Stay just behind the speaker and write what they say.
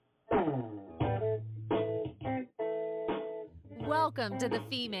Welcome to The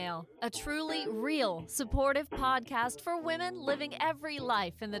Female, a truly real, supportive podcast for women living every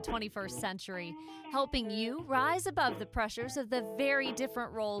life in the 21st century, helping you rise above the pressures of the very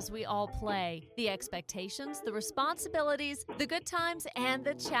different roles we all play, the expectations, the responsibilities, the good times, and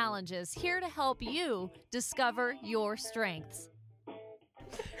the challenges, here to help you discover your strengths.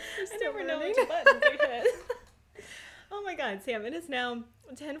 I never know which button to hit. Oh my God, Sam, it is now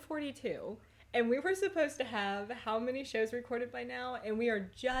 10:42. And we were supposed to have how many shows recorded by now? And we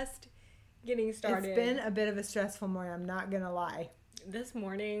are just getting started. It's been a bit of a stressful morning, I'm not going to lie. This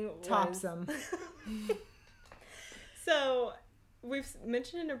morning was... Topsome. So, we've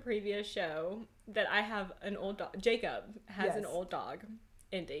mentioned in a previous show that I have an old dog. Jacob has an old dog,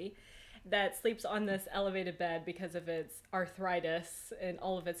 Indy, that sleeps on this elevated bed because of its arthritis and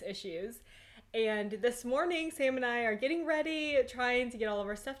all of its issues. And this morning, Sam and I are getting ready, trying to get all of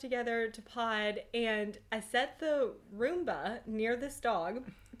our stuff together to pod. And I set the Roomba near this dog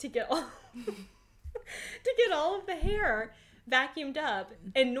to get all of the hair vacuumed up.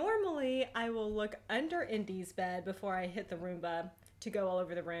 And normally, I will look under Indy's bed before I hit the Roomba to go all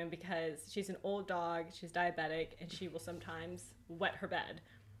over the room because she's an old dog, she's diabetic, and she will sometimes wet her bed.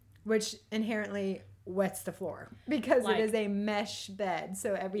 Which inherently wets the floor because it is a mesh bed,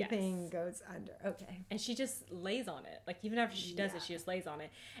 so everything goes under. Okay. And she just lays on it. Like, even after she does it, she just lays on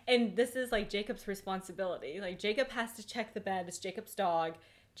it. And this is, like, Jacob's responsibility. Like, Jacob has to check the bed. It's Jacob's dog.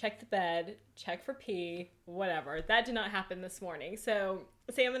 Check the bed. Check for pee. Whatever. That did not happen this morning. So,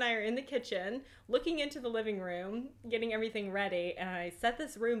 Sam and I are in the kitchen, looking into the living room, getting everything ready, and I set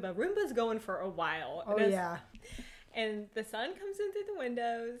this Roomba. Roomba's going for a while. Oh, yeah. And the sun comes in through the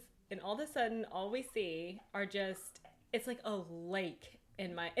windows. And all of a sudden, all we see are just, it's like a lake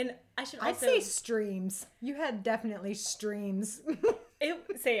in my, and I should also... I'd say streams. You had definitely streams.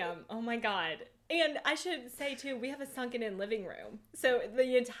 Sam, oh my God. And I should say too, we have a sunken in living room. So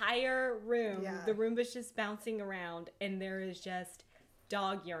the entire room, the Roomba's just bouncing around and there is just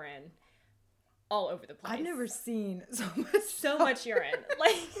dog urine all over the place. I've never seen so much urine.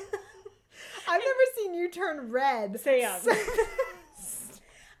 Like, I've never seen you turn red. Sam.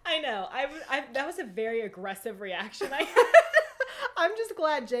 I know. That was a very aggressive reaction I had. I'm just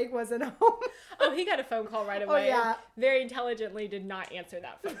glad Jake wasn't home. Oh, he got a phone call right away. Oh, yeah. Very intelligently did not answer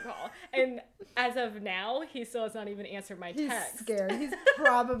that phone call. And as of now, he still has not even answered my text. He's scared. He's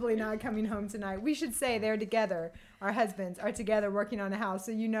probably not coming home tonight. We should say they're together. Our husbands are together working on a house.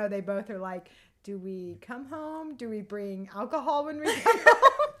 So, you know, they both are like, do we come home? Do we bring alcohol when we come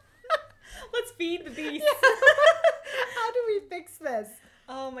home? Let's feed the beast. How do we fix this?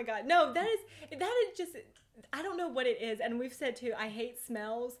 Oh my God. No, that is just, I don't know what it is. And we've said too, I hate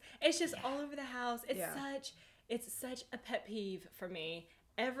smells. It's just all over the house. It's such a pet peeve for me.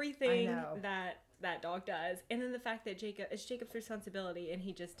 Everything that dog does. And then the fact that it's Jacob's responsibility and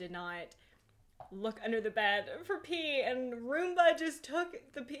he just did not look under the bed for pee, and Roomba just took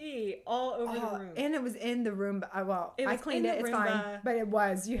the pee all over the room. And it was in the room. I cleaned it. It's fine. But it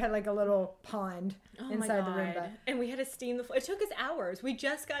was. You had like a little pond inside the Roomba. And we had to steam the floor. It took us hours. We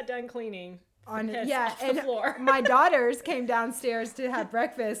just got done cleaning. And the floor. My daughters came downstairs to have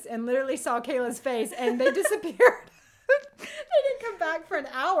breakfast and literally saw Kayla's face and they disappeared. They didn't come back for an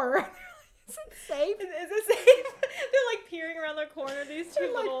hour. Is it safe? Is it safe? They're like peering around the corner. These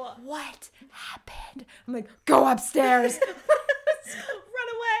two little... What happened? I'm like, go upstairs. Run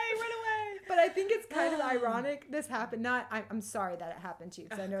away. But I think it's kind of ironic this happened. I'm sorry that it happened to you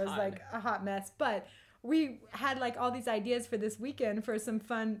because I know it was like a hot mess. But we had like all these ideas for this weekend for some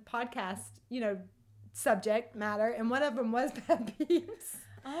fun podcast, subject matter. And one of them was pet peeves.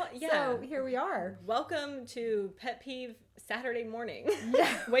 Oh, yeah. So here we are. Welcome to Pet Peeve Saturday morning.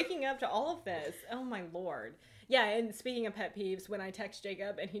 Yeah. Waking up to all of this. Oh, my Lord. Yeah, and speaking of pet peeves, when I text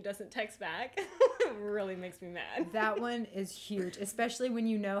Jacob and he doesn't text back, it really makes me mad. That one is huge, especially when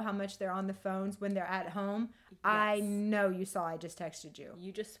you know how much they're on the phones when they're at home. Yes. I know you saw I just texted you.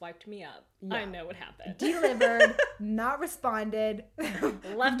 You just swiped me up. Yeah. I know what happened. Delivered, not responded.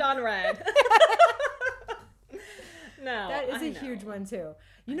 Left on red. No, that is a huge one too.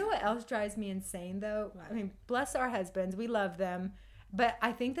 You know what else drives me insane though? What? I mean, bless our husbands. We love them. But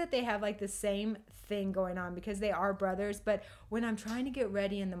I think that they have like the same thing going on because they are brothers. But when I'm trying to get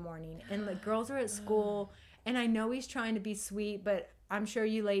ready in the morning and the girls are at school and I know he's trying to be sweet, but I'm sure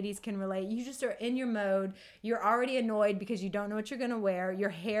you ladies can relate. You just are in your mode. You're already annoyed because you don't know what you're going to wear. Your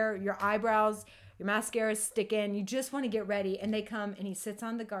hair, your eyebrows, your mascara is sticking. You just want to get ready. And they come and he sits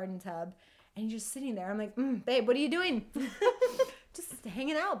on the garden tub. And he's just sitting there. I'm like, babe, what are you doing? Just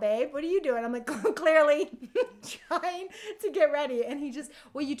hanging out, babe. What are you doing? I'm like, clearly trying to get ready. And he just,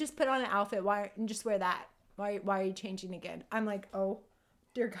 you just put on an outfit. Why and just wear that? why are you changing again? I'm like, oh,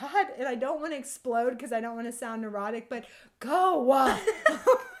 dear God. And I don't want to explode because I don't want to sound neurotic, but go.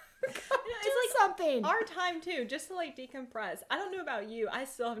 It's like something. Our time too, just to like decompress. I don't know about you. I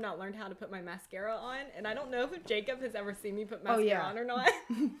still have not learned how to put my mascara on, and I don't know if Jacob has ever seen me put mascara on or not.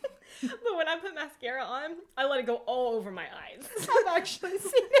 But when I put mascara on, I let it go all over my eyes. I've actually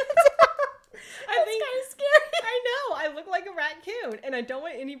seen it. I think kind of scary. I know. I look like a raccoon, and I don't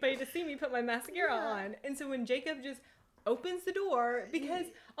want anybody to see me put my mascara on. And so when Jacob just opens the door, because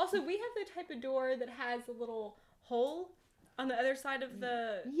also we have the type of door that has a little hole on the other side of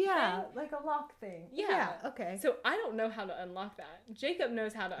the thing. Like a lock thing. Yeah. Okay. So I don't know how to unlock that. Jacob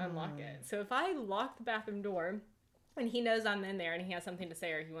knows how to unlock it. So if I lock the bathroom door and he knows I'm in there and he has something to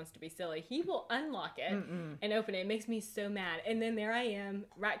say or he wants to be silly, he will unlock it and open it. It makes me so mad. And then there I am,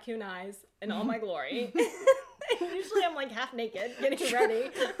 raccoon eyes in all my glory. And usually I'm like half naked, getting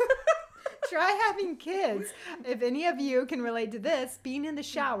ready. Try having kids. If any of you can relate to this, being in the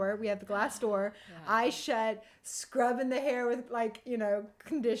shower, we have the glass door, eyes shut, scrubbing the hair with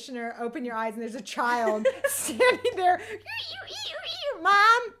conditioner, open your eyes, and there's a child standing there.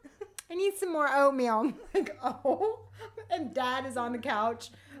 Mom, I need some more oatmeal. I'm like, oh. And Dad is on the couch,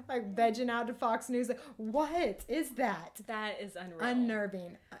 like vegging out to Fox News. Like, what is that? That is unreal.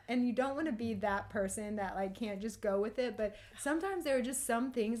 Unnerving. And you don't want to be that person that like can't just go with it. But sometimes there are just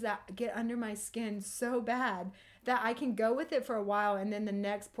some things that get under my skin so bad that I can go with it for a while, and then the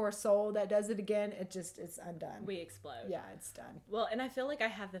next poor soul that does it again, it's undone. We explode. Yeah, it's done. Well, and I feel like I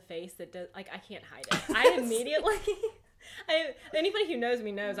have the face that does, like, I can't hide it. I immediately, anybody who knows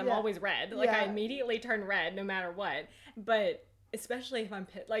me knows I'm always red. Like, I immediately turn red no matter what. But especially if I'm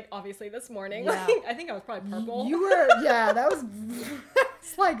like, obviously this morning, like, I think I was probably purple. You were, that was,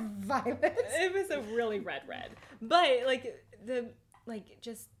 it's like violet. It was a really red. But,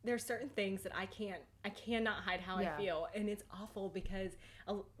 just there's certain things that I cannot hide how I feel, and it's awful because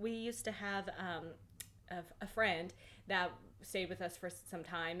we used to have a friend that stayed with us for some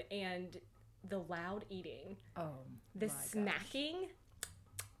time, and the loud eating, the snacking.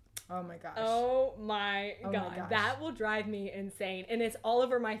 Oh my gosh. Oh my God. That will drive me insane. And it's all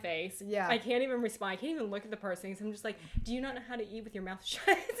over my face. Yeah. I can't even respond. I can't even look at the person. So I'm just like, do you not know how to eat with your mouth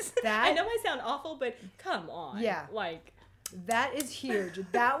shut? I know I sound awful, but come on. Yeah. Like, that is huge.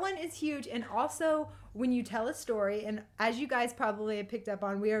 That one is huge. And also, when you tell a story, and as you guys probably have picked up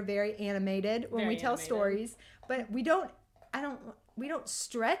on, we are very animated when we tell stories, but we don't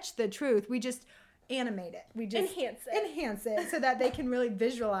stretch the truth. We just animate it. We just enhance it so that they can really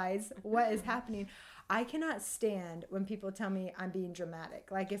visualize what is happening. I cannot stand when people tell me I'm being dramatic.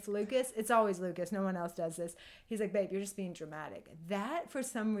 Like if Lucas, it's always Lucas, no one else does this. He's like, babe, you're just being dramatic. That for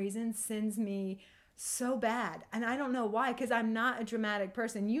some reason sends me so bad. And I don't know why, because I'm not a dramatic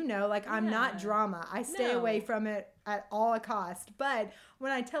person. I'm not drama. I stay away from it at all cost. But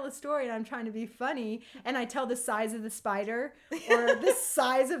when I tell a story and I'm trying to be funny and I tell the size of the spider or the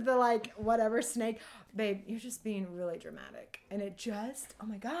size of the whatever snake, babe, you're just being really dramatic. And it just, oh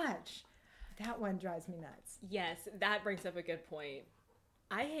my gosh, that one drives me nuts. Yes, that brings up a good point.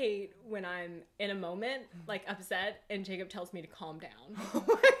 I hate when I'm in a moment, upset, and Jacob tells me to calm down.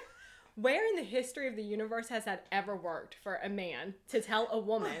 Where in the history of the universe has that ever worked for a man to tell a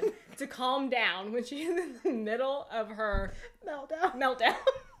woman to calm down when she's in the middle of her meltdown?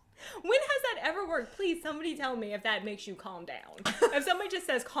 When has that ever worked? Please, somebody tell me if that makes you calm down. If somebody just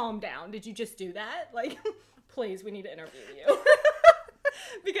says calm down, did you just do that? Please, we need to interview you.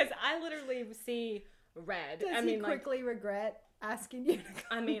 Because I literally see red. Does he quickly regret asking you to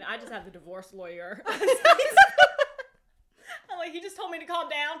calm down? I just have the divorce lawyer. I'm like, he just told me to calm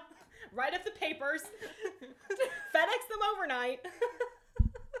down. Write up the papers. FedEx them overnight.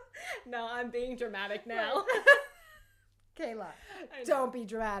 No, I'm being dramatic now. Kayla, don't be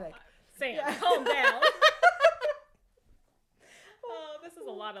dramatic. Sam, calm down. Oh, this is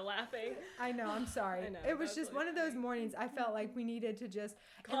a lot of laughing. I know, I'm sorry. It was just one of those mornings I felt like we needed to just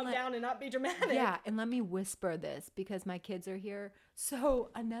calm down and not be dramatic. Yeah, and let me whisper this because my kids are here.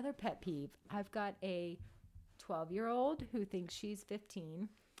 So another pet peeve. I've got a 12-year-old who thinks she's 15.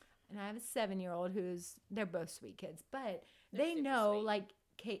 And I have a 7-year-old they're both sweet kids, but they know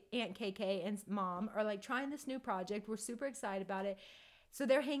sweet. Aunt KK and mom are trying this new project. We're super excited about it. So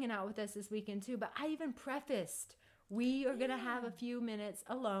they're hanging out with us this weekend too. But I even prefaced, we are going to have a few minutes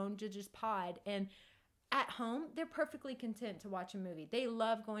alone to just pod. And at home, they're perfectly content to watch a movie. They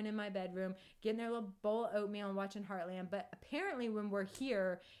love going in my bedroom, getting their little bowl of oatmeal and watching Heartland. But apparently when we're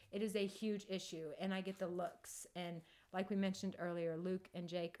here, it is a huge issue. And I get the looks and like we mentioned earlier, Luke and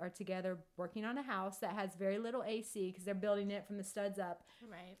Jake are together working on a house that has very little AC because they're building it from the studs up.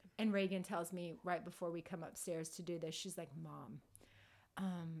 Right. And Reagan tells me right before we come upstairs to do this, she's like, Mom,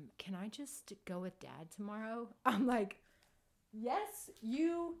 can I just go with Dad tomorrow? I'm like, yes,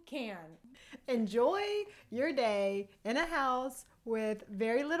 you can. Enjoy your day in a house with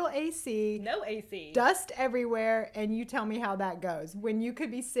very little AC. No AC. Dust everywhere, and you tell me how that goes. When you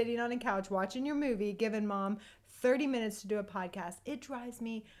could be sitting on a couch watching your movie, giving Mom 30 minutes to do a podcast. It drives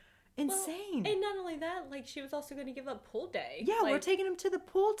me insane. Well, and not only that, like, she was also going to give up pool day. Yeah, like, we're taking him to the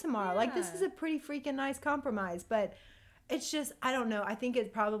pool tomorrow. Yeah. Like, this is a pretty freaking nice compromise, but it's just, I don't know. I think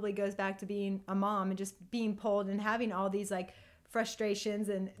it probably goes back to being a mom and just being pulled and having all these, like, frustrations,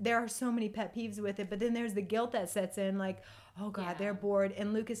 and there are so many pet peeves with it, but then there's the guilt that sets in, like, oh God, they're bored.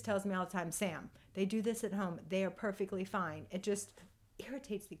 And Lucas tells me all the time, Sam, they do this at home. They are perfectly fine. It just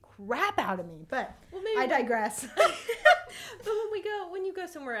irritates the crap out of me, but I digress. But when you go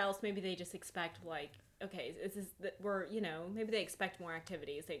somewhere else, maybe they just expect, like, okay, maybe they expect more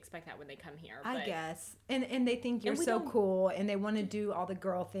activities. They expect that when they come here. I guess. And they think you're so cool, and they want to do all the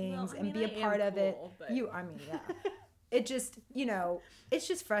girl things and be a part of it. But... yeah. It just, it's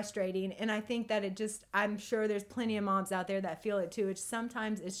just frustrating. And I think that I'm sure there's plenty of moms out there that feel it too.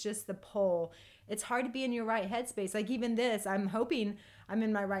 Sometimes it's just the pull. It's hard to be in your right headspace. Like even this, I'm hoping I'm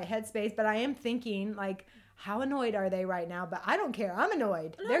in my right headspace, but I am thinking like, how annoyed are they right now? But I don't care. I'm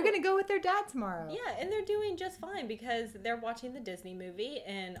annoyed. No. They're going to go with their dad tomorrow. Yeah, and they're doing just fine because they're watching the Disney movie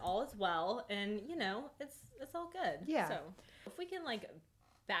and all is well. And, it's all good. Yeah. So if we can like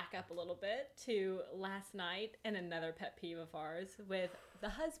back up a little bit to last night and another pet peeve of ours with the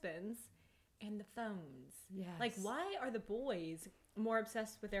husbands and the phones. Yes. Like, why are the boys more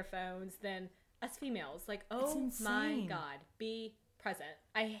obsessed with their phones than us females? Like, oh my God, be present.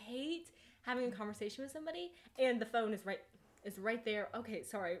 I hate having a conversation with somebody and the phone is right there. Okay,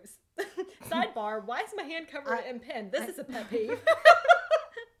 sorry. Sidebar, why is my hand covered in pen? This is a pet peeve.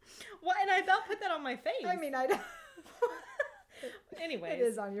 What? And I about put that on my face. I mean, I don't. Anyways. It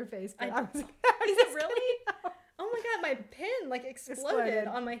is on your face. But is it really? Oh my God, my pen like exploded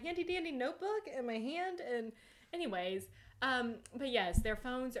on my handy dandy notebook and my hand. And anyways, but yes, their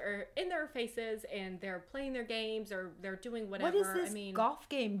phones are in their faces and they're playing their games or they're doing whatever. What is this golf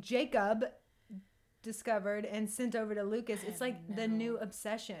game Jacob discovered and sent over to Lucas? It's like the new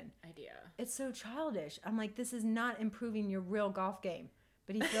obsession. Idea. It's so childish. I'm like, this is not improving your real golf game.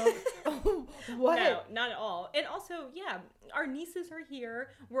 But he feels, what? No, not at all. And also, yeah, our nieces are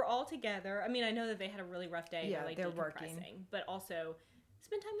here. We're all together. I mean, I know that they had a really rough day. Yeah, like they're working. But also,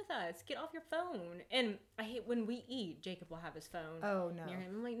 spend time with us. Get off your phone. And I hate when we eat, Jacob will have his phone near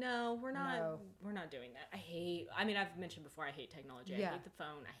him. I'm like, no, we're not doing that. I've mentioned before, I hate technology. I hate the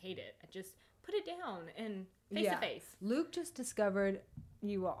phone. I hate it. I just put it down and face to face. Luke just discovered,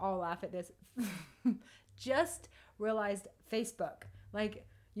 you will all laugh at this, just realized Facebook. Like,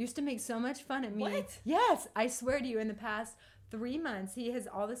 used to make so much fun at me. What? Yes, I swear to you, in the past 3 months, he has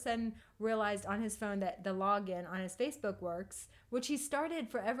all of a sudden realized on his phone that the login on his Facebook works, which he started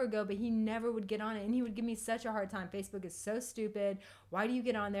forever ago, but he never would get on it. And he would give me such a hard time. Facebook is so stupid. Why do you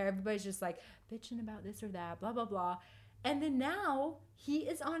get on there? Everybody's just like bitching about this or that, blah, blah, blah. And then now he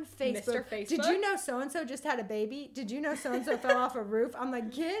is on Facebook. Mr. Facebook. Did you know so-and-so just had a baby? Did you know so-and-so fell off a roof? I'm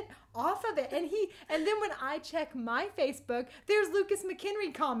like, get off of it. And then when I check my Facebook, there's Lucas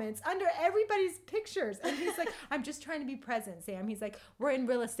McHenry comments under everybody's pictures. And he's like, I'm just trying to be present, Sam. He's like, we're in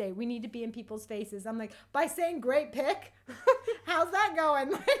real estate. We need to be in people's faces. I'm like, by saying great pic? How's that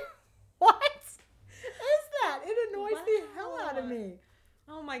going? Like, what is that? It annoys the hell out of me.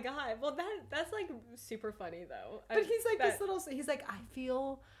 Oh my God. Well, that's like super funny though. But he's like he's like, I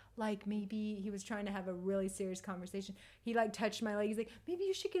feel like maybe he was trying to have a really serious conversation. He like touched my leg. He's like, maybe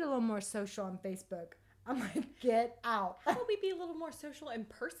you should get a little more social on Facebook. I'm like, get out. How about we be a little more social in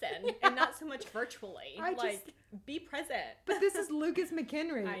person and not so much virtually? Be present. But this is Lucas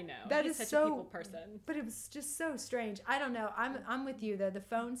McHenry. I know. That He's is such a people person. But it was just so strange. I don't know. I'm with you though. The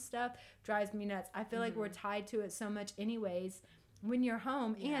phone stuff drives me nuts. I feel like we're tied to it so much anyways. When you're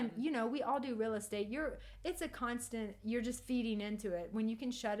home, and we all do real estate, it's a constant, you're just feeding into it. When you can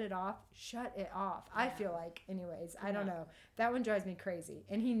shut it off. I feel like, anyways, I don't know. That one drives me crazy,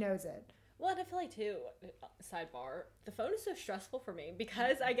 and he knows it. Well, and I feel like too, sidebar, the phone is so stressful for me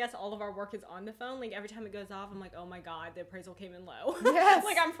because I guess all of our work is on the phone. Like every time it goes off, I'm like, oh my God, the appraisal came in low. Yes.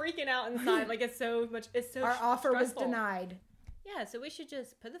 Like I'm freaking out inside. Like it's so our offer was denied. Yeah, so we should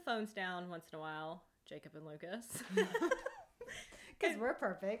just put the phones down once in a while, Jacob and Lucas. Because we're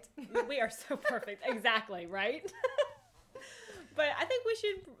perfect. We are so perfect. Exactly, right? But I think we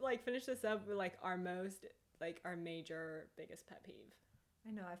should like finish this up with like our most like our major biggest pet peeve.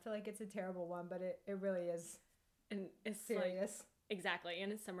 I know. I feel like it's a terrible one, but it really is. And it's serious. Like, exactly.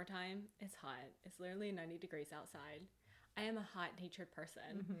 And it's summertime. It's hot. It's literally 90 degrees outside. I am a hot-natured person.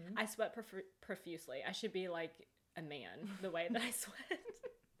 Mm-hmm. I sweat profusely. I should be like a man the way that I sweat.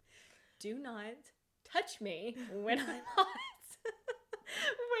 Do not touch me when I'm hot.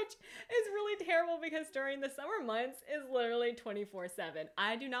 Which is really terrible because during the summer months is literally 24/7.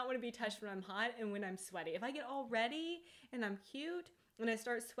 I do not want to be touched when I'm hot and when I'm sweaty. If I get all ready and I'm cute and I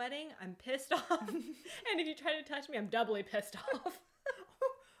start sweating, I'm pissed off. And if you try to touch me, I'm doubly pissed off.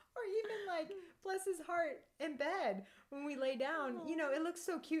 Or even like, bless his heart, in bed when we lay down, you know, it looks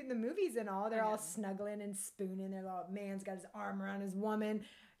so cute in the movies and all. They're all snuggling and spooning. Their little man's got his arm around his woman.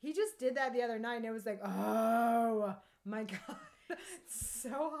 He just did that the other night and it was like, oh my God. So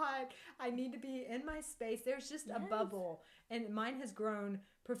hot. I need to be in my space. There's just a bubble. And mine has grown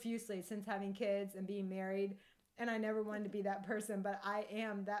profusely since having kids and being married. And I never wanted to be that person, but I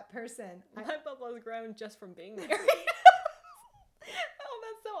am that person. My bubble has grown just from being married. Oh,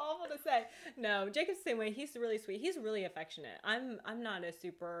 that's so awful to say. No, Jacob's the same way. He's really sweet. He's really affectionate. I'm not a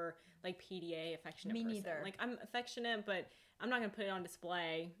super like PDA affectionate person. Me neither. Like I'm affectionate, but I'm not gonna put it on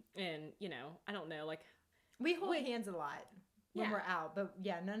display. And you know, I don't know. Like we hold hands a lot. When we're out, but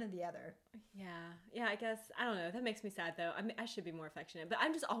none of the other. Yeah, I guess, I don't know. That makes me sad though. I mean, I should be more affectionate, but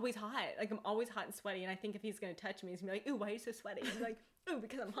I'm just always hot. Like I'm always hot and sweaty, and I think if he's gonna touch me, he's gonna be like, "Ooh, why are you so sweaty?" I'm like, "Ooh,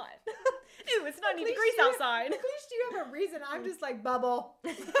 because I'm hot." Ooh, it's 90 degrees outside. At least you have a reason. I'm just like bubble.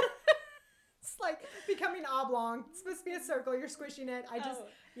 It's like becoming oblong. It's supposed to be a circle. You're squishing it.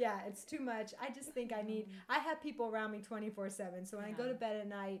 It's too much. I just think I have people around me 24/7. So when I go to bed at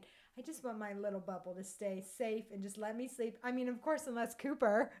night, I just want my little bubble to stay safe and just let me sleep. I mean, of course, unless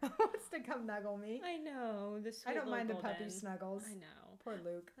Cooper wants to come snuggle me. I know. I don't mind the puppy snuggles. I know. Poor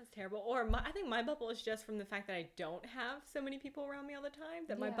Luke. That's terrible. Or I think my bubble is just from the fact that I don't have so many people around me all the time,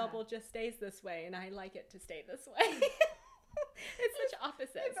 that my bubble just stays this way, and I like it to stay this way. It's such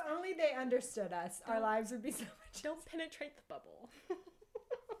opposites. If only they understood us, our lives would be so much. Don't penetrate the bubble.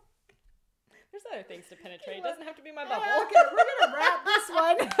 There's other things to penetrate. It doesn't have to be my bubble. Okay, we're going to wrap this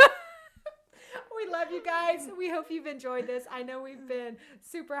one. We love you guys. We hope you've enjoyed this. I know we've been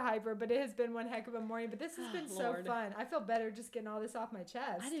super hyper, but it has been one heck of a morning. But this has been so fun. I feel better just getting all this off my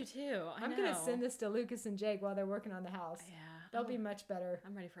chest. I do too. I'm going to send this to Lucas and Jake while they're working on the house. Yeah. They'll be much better.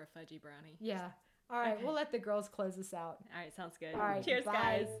 I'm ready for a fudgy brownie. Yeah. All right. Okay. We'll let the girls close this out. All right. Sounds good. All right. Cheers,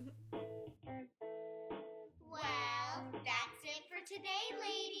 guys. Well, that's it for today,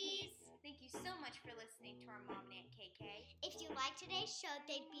 ladies. Thank you so much for listening to our Mom and Aunt KK. If you liked today's show,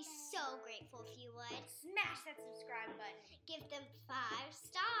 they'd be so grateful if you would. Smash that subscribe button. Give them 5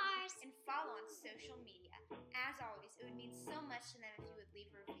 stars. And follow on social media. As always, it would mean so much to them if you would leave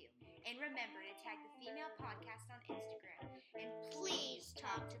a review. And remember to tag the Female Podcast on Instagram. And please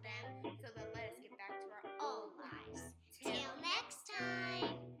talk to them so they'll let us get back to our own lives.